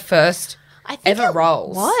one of her first ever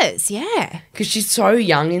roles. Yeah. Because she's so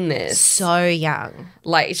young in this. So young.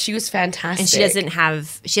 Like, she was fantastic. And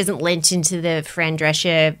she hasn't lent into the Fran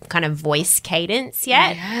Drescher kind of voice cadence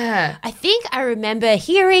yet. Yeah. I think I remember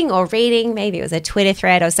hearing or reading, maybe it was a Twitter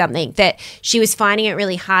thread or something, that she was finding it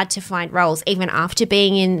really hard to find roles even after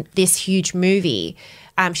being in this huge movie.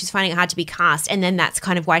 she's finding it hard to be cast. And then that's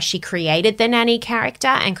kind of why she created the nanny character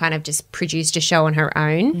and kind of just produced a show on her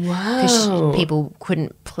own. Wow. Because people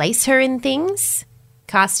couldn't place her in things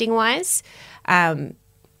casting-wise.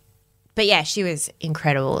 But yeah, she was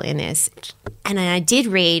incredible in this. And I did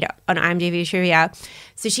read on IMDb Trivia,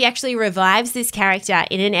 so she actually revives this character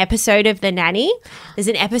in an episode of The Nanny. There's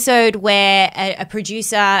an episode where a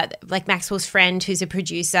producer, like Maxwell's friend who's a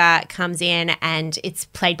producer, comes in and it's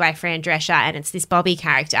played by Fran Drescher and it's this Bobby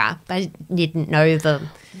character. But I didn't know the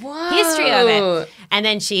history of it. And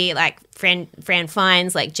then she, like, Fran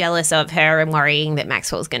finds, like, jealous of her and worrying that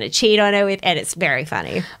Maxwell's going to cheat on her with, and it's very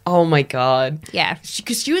funny. Oh, my God. Yeah.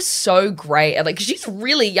 Because she was so great. Like, 'cause she's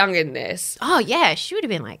really young in this. Oh, yeah. She would have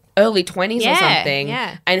been, like, early 20s or something.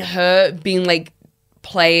 Yeah. And her being, like,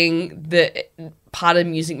 playing the part of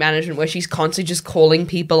music management where she's constantly just calling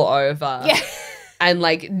people over. Yeah. And,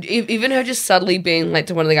 like, even her just subtly being, like,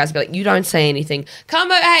 to one of the guys, be like, you don't say anything.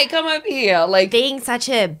 Come over here. Like, being such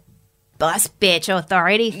a boss bitch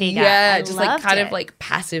authority figure. yeah, I just, like, kind of, like,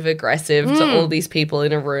 passive-aggressive to all these people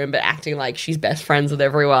in a room, but acting like she's best friends with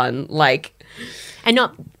everyone. Like, and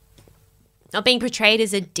not being portrayed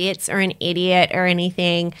as a ditz or an idiot or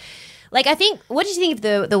anything. Like, I think, what did you think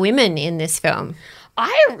of the women in this film?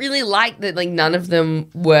 I really liked that, like, none of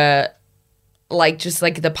them were, like, just,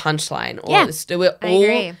 like, the punchline. Or they were I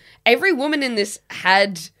agree. Every woman in this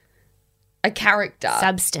had a character.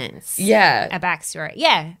 Substance. Yeah. A backstory.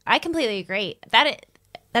 Yeah, I completely agree.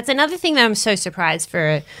 That's another thing that I'm so surprised for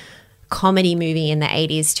a comedy movie in the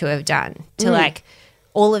 80s to have done. To, like,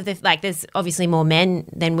 all of the, like, there's obviously more men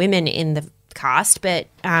than women in the cast, but,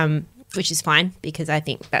 which is fine because I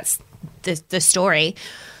think that's the story.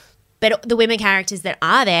 But the women characters that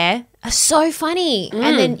are there are so funny.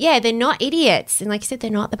 And then, yeah, they're not idiots. And like you said, they're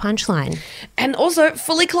not the punchline. And also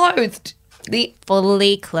fully clothed. The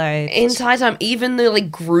Fully clothed. entire time, even the, like,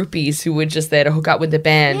 groupies who were just there to hook up with the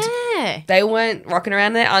band, Yeah. they weren't rocking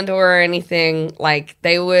around their underwear or anything. Like,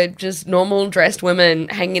 they were just normal dressed women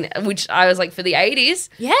hanging, which I was like, for the 80s,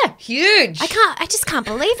 Yeah. huge. I just can't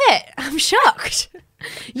believe it. I'm shocked.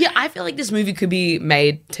 Yeah, I feel like this movie could be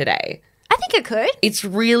made today. I think it could. It's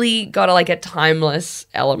really got a timeless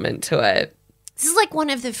element to it. This is like one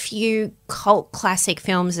of the few cult classic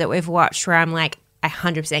films that we've watched where I'm like, I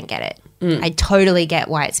 100% get it. I totally get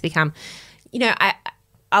why it's become, you know,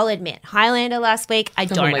 I'll admit, Highlander last week, I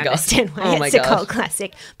don't my God. understand why Oh it's my a gosh. cult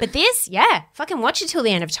classic. But this, yeah, fucking watch it till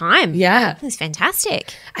the end of time. Yeah. It was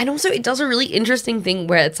fantastic. And also it does a really interesting thing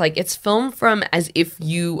where it's like, it's filmed from as if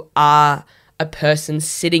you are a person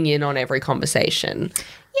sitting in on every conversation.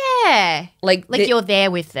 Yeah. Like You're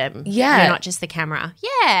there with them. Yeah. You're not just the camera.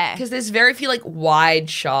 Yeah. because there's very few, like,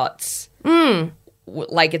 wide shots.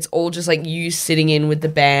 Like, it's all just, like, you sitting in with the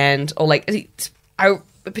band, or, like,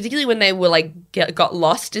 particularly when they were, like, got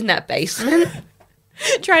lost in that basement.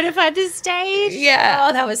 Trying to find the stage. Yeah.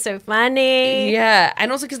 Oh, that was so funny. Yeah. And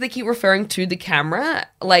also because they keep referring to the camera.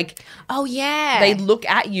 Like, Oh, yeah. they look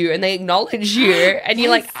at you and they acknowledge you, and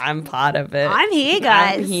you're like, I'm part of it. I'm here,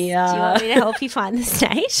 guys. I'm here. Do you want me to help you find the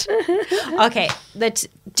stage? Okay.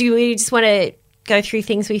 Do we just want to go through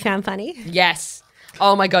things we found funny? Yes.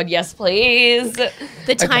 Oh my God, yes, please.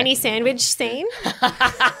 The tiny sandwich scene.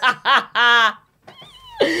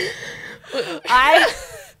 I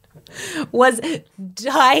was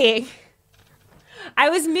dying. I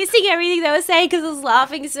was missing everything they were saying because I was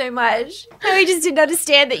laughing so much. I just didn't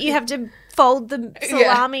understand that you have to fold the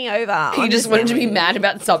salami over. He on just the wanted to be sandwich. mad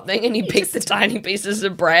about something, and he picked the tiny pieces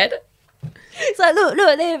of bread. It's like, look,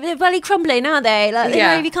 they're bloody crumbling, aren't they? Like,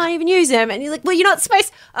 Yeah. you can't even use them. And you're like, well, you're not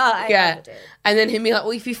supposed. Oh, I Yeah. loved it. And then him be like,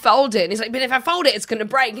 well, if you fold it. And he's like, but if I fold it, it's going to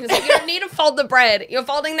break. And he's like, you don't need to fold the bread. You're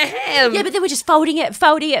folding the ham. Yeah, but they were just folding it.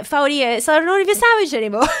 So I'm not even sandwich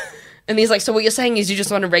anymore. And he's like, so what you're saying is you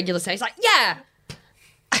just want a regular sandwich? He's like, yeah.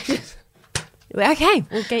 Okay,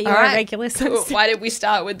 we'll get you All a right. regular Cool. sandwich. Why did we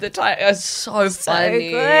start with the tiny? It's so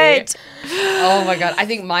funny. good. Oh my God. I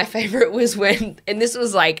think my favorite was when, and this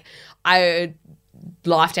was like, I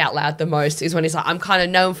laughed out loud the most, is when he's like, I'm kind of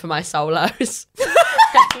known for my solos.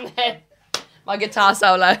 And then my guitar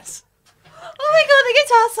solos Oh my god, the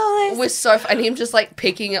guitar solos. was so fun. And him just like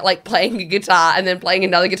picking it, like playing a guitar and then playing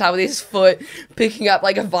another guitar with his foot, picking up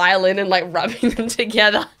like a violin and like rubbing them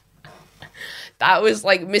together. That was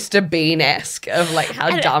like Mr. Bean-esque of like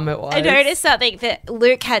how dumb it was. I noticed something that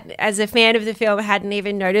Luke had, as a fan of the film, hadn't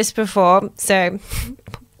even noticed before. So,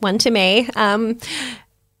 one to me.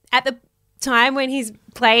 At the time when he's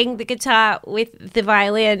playing the guitar with the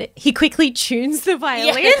violin, he quickly tunes the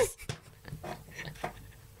violin. Yes.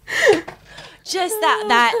 Just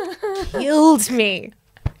that killed me.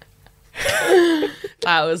 Tiny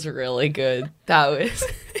That was really good. That was.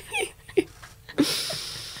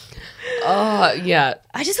 Oh, yeah.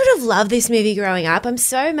 I just would have loved this movie growing up. I'm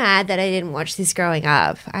so mad that I didn't watch this growing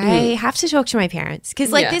up. I have to talk to my parents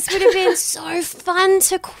because, like, Yeah. this would have been so fun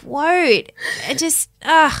to quote. It just,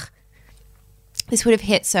 this would have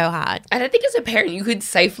hit so hard. And I think as a parent, you could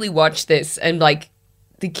safely watch this and, like,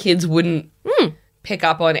 the kids wouldn't pick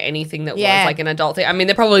up on anything that Yeah. was, like, an adult thing. I mean,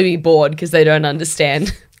 they'd probably be bored because they don't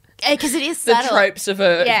understand Because it is the subtle. tropes of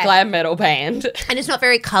a Yeah. glam metal band. And it's not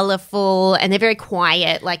very colourful and they're very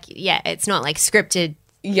quiet. Like, yeah, it's not like scripted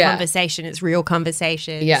conversation. It's real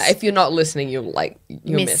conversation. Yeah, if you're not listening, you'll miss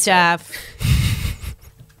miss stuff.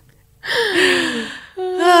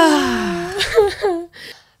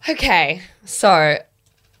 Okay, so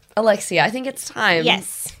Alexia, I think it's time.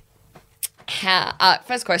 Yes.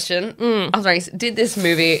 First question. I was wondering, did this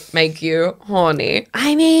movie make you horny?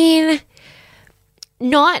 I mean,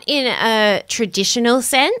 not in a traditional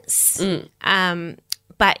sense,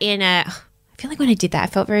 but in a. I feel like when I did that, I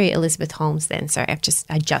felt very Elizabeth Holmes then. Sorry, I just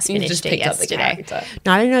finished just it picked up the yesterday. character.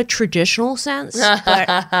 Not in a traditional sense, but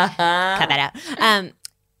cut that out.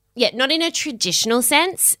 Yeah, not in a traditional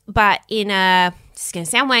sense, but in a. This is gonna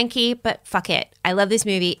sound wanky, but fuck it. I love this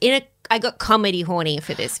movie. I got comedy horny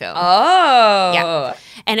for this film. Oh. Yeah.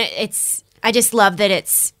 And it's I just love that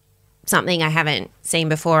it's something I haven't seen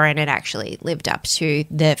before and it actually lived up to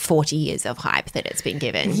the 40 years of hype that it's been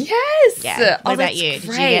given. Yes. Yeah. What Oh, about that's you? Did you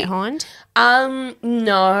great. get horned?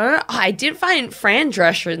 No. I did find Fran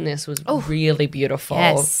Drescher in this was really beautiful.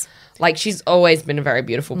 Yes. Like, she's always been a very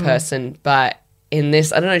beautiful person, but in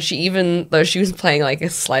this, I don't know, even though she was playing like a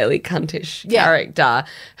slightly cuntish character,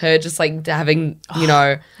 her just like having,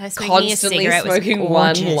 her smoking a constantly cigarette was smoking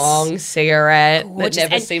one gorgeous. long cigarette Gorgeous. that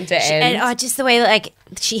never And seemed to she- end. And just the way like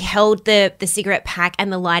she held the cigarette pack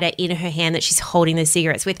and the lighter in her hand that she's holding the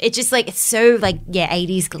cigarettes with. It's just like, it's so like,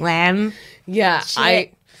 80s glam. Yeah,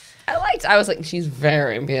 Shit. I was like, she's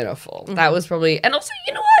very beautiful. That was probably, and also,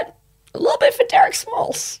 you know what? A little bit for Derek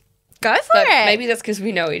Smalls. Go for But it. maybe that's because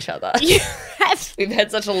we know each other. You have- We've had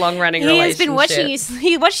such a long running he relationship. has been watching you.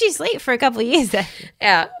 He watched you sleep for a couple of years.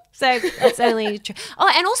 Yeah. So that's only true.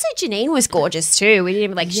 Oh, and also Janine was gorgeous too. We didn't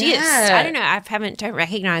even like she is. Yeah. I don't know. Don't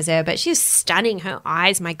recognize her, but she's stunning. Her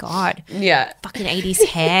eyes, my god, Yeah. fucking 80s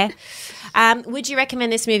hair. Would you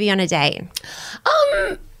recommend this movie on a date?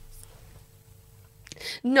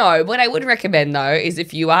 No, what I would recommend though is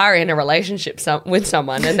if you are in a relationship with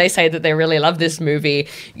someone and they say that they really love this movie,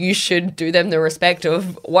 you should do them the respect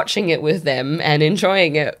of watching it with them and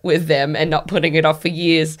enjoying it with them and not putting it off for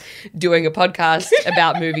years, doing a podcast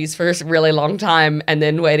about movies for a really long time and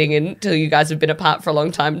then waiting until you guys have been apart for a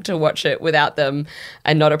long time to watch it without them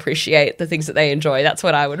and not appreciate the things that they enjoy. That's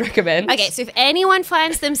what I would recommend. Okay, so if anyone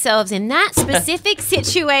finds themselves in that specific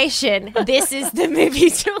situation, this is the movie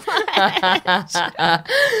to watch.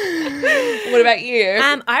 What about you?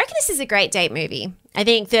 I reckon this is a great date movie. I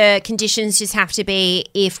think the conditions just have to be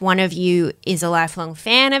if one of you is a lifelong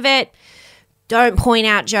fan of it. Don't point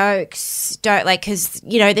out jokes. Don't because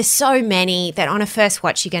there's so many that on a first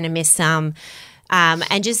watch you're going to miss some,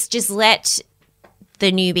 and just let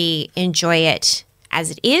the newbie enjoy it as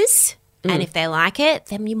it is. And if they like it,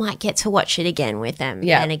 then you might get to watch it again with them.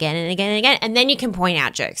 Yeah. And again and again and again. And then you can point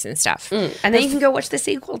out jokes and stuff. And then you can go watch the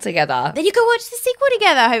sequel together. Then you can watch the sequel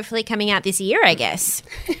together, hopefully coming out this year, I guess.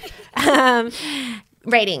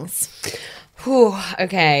 Ratings. Whew,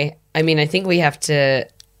 okay. I mean, I think we have to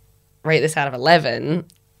rate this out of 11,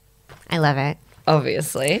 I love it.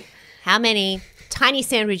 obviously. How many tiny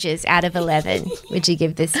sandwiches out of 11 would you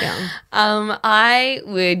give this film? I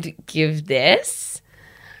would give this,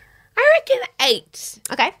 I reckon 8.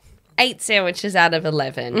 Okay. 8 sandwiches out of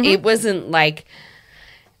 11. It wasn't like,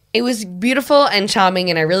 it was beautiful and charming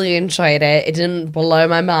and I really enjoyed it. It didn't blow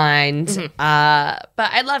my mind, but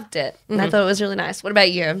I loved it. And I thought it was really nice. What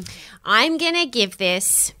about you? I'm going to give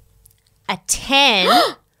this a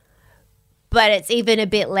 10, but it's even a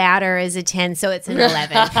bit louder as a 10, so it's an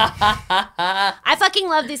 11. I fucking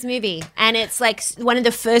love this movie. And it's like one of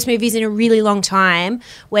the first movies in a really long time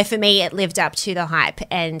where for me it lived up to the hype.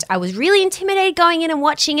 And I was really intimidated going in and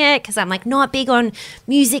watching it because I'm like not big on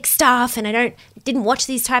music stuff and I didn't watch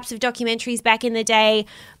these types of documentaries back in the day.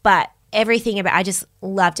 But everything about I just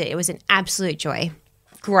loved it. It was an absolute joy.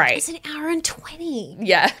 Great. It's an hour and 20.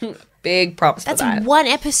 Yeah. Big props That's for that. one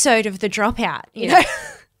episode of The Dropout, you know?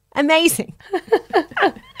 Amazing.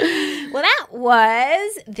 Well, that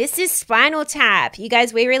was This Is Spinal Tap. You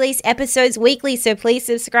guys, we release episodes weekly, so please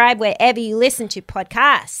subscribe wherever you listen to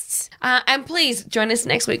podcasts. And please join us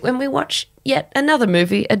next week when we watch yet another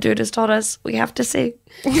movie a dude has told us we have to see.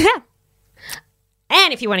 Yeah.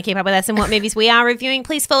 And if you want to keep up with us and what movies we are reviewing,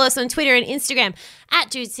 please follow us on Twitter and Instagram at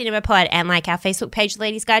Dude Cinema Pod and like our Facebook page,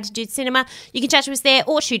 Ladies Guide to Dude Cinema. You can chat to us there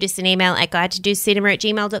or shoot us an email at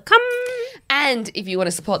guidetodudecinema@gmail.com. And if you want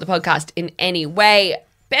to support the podcast in any way,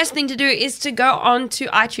 best thing to do is to go on to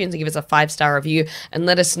iTunes and give us a 5-star review and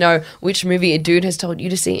let us know which movie a dude has told you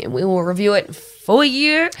to see, and we will review it for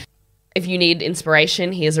you. If you need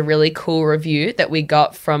inspiration, here's a really cool review that we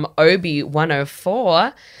got from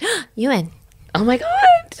Obi104. Ewan. Oh my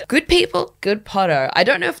God. Good people, good potto. I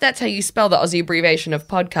don't know if that's how you spell the Aussie abbreviation of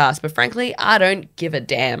podcast, but frankly, I don't give a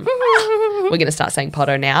damn. We're going to start saying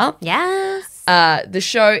potto now. Yes. The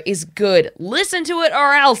show is good. Listen to it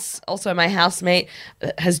or else. Also, my housemate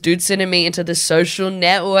has dude sending me into the social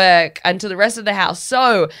network and to the rest of the house.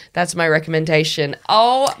 So that's my recommendation.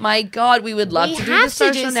 Oh my God, we would love to do the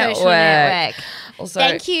social network. Also,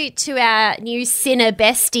 thank you to our new Cinna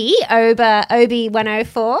bestie,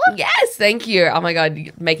 Obi104. Yes, thank you. Oh my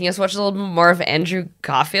God, making us watch a little bit more of Andrew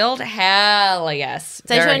Garfield. Hell yes.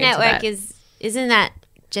 Social network isn't that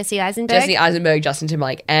Jesse Eisenberg? Jesse Eisenberg, Justin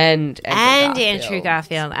Timberlake, and Andrew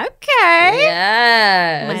Garfield. Okay.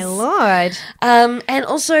 Yes. My Lord. And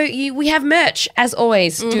also, we have merch, as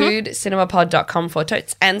always. DudeCinemapod.com for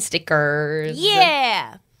totes and stickers.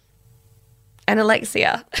 Yeah. And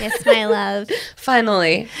Alexia. Yes, my love.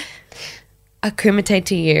 Finally, a kumite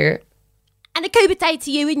to you. And a kumite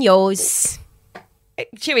to you and yours.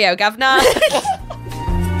 Cheerio, governor.